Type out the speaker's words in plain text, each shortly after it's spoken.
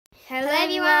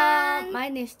everyone! My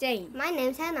name is Jane. My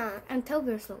name's Hannah. I'm 12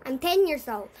 years old. I'm 10 years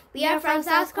old. We are from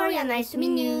South Korea. Nice to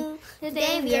meet you.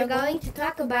 Today we are going to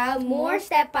talk about more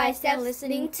step-by-step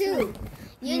listening to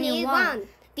Unit 1,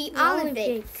 the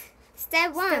Olympics.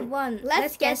 Step 1.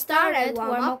 Let's get started.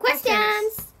 Warm-up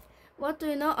questions. What do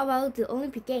you know about the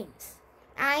Olympic Games?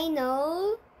 I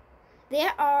know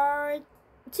there are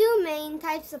two main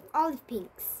types of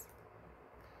Olympics.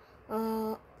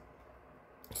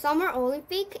 Summer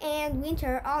Olympic and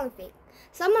Winter Olympic.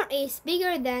 Summer is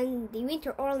bigger than the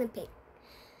Winter Olympic.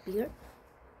 Bigger?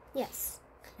 Yes.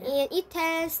 Yeah. And it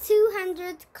has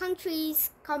 200 countries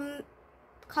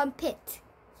compete.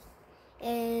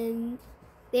 And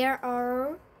there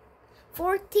are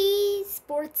 40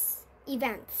 sports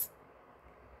events.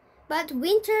 But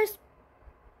Winter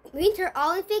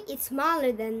Olympic is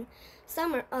smaller than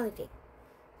Summer Olympic.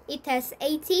 It has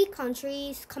 80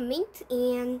 countries compete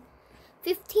and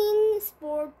 15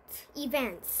 sport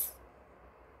events.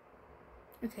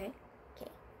 Okay.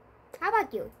 How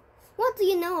about you? What do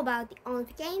you know about the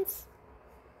Olympic Games?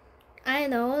 I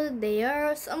know they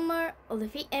are Summer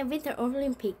Olympic and Winter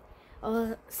Olympic.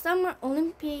 Summer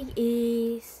Olympic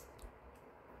is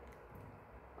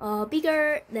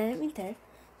bigger than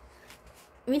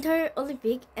Winter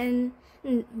Olympic, and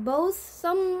both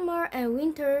Summer and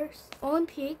Winter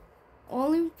Olympic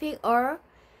are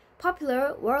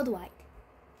popular worldwide.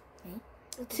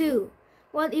 Okay. 2.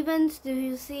 What events do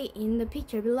you see in the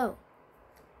picture below?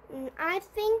 I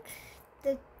think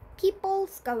the people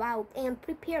go out and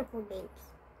prepare for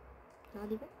games.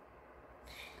 Not even.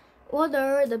 What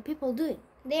are the people doing?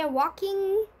 They are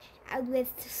walking out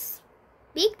with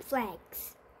big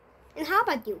flags. And how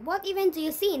about you? What event do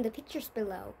you see in the pictures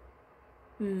below?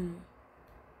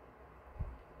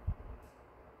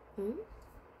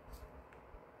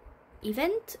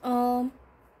 Event?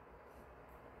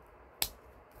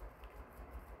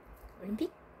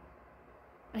 Olympic?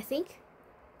 I think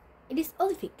it is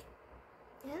Olympic.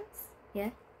 Yes. Yeah.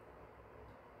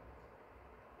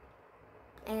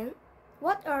 And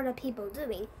what are the people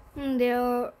doing? They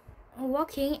are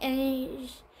walking and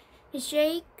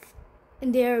shake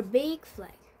their big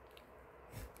flag.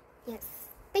 Yes.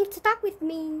 Thanks to talk with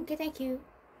me. Okay, thank you.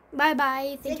 Bye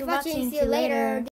bye. Thank you for watching. See you later.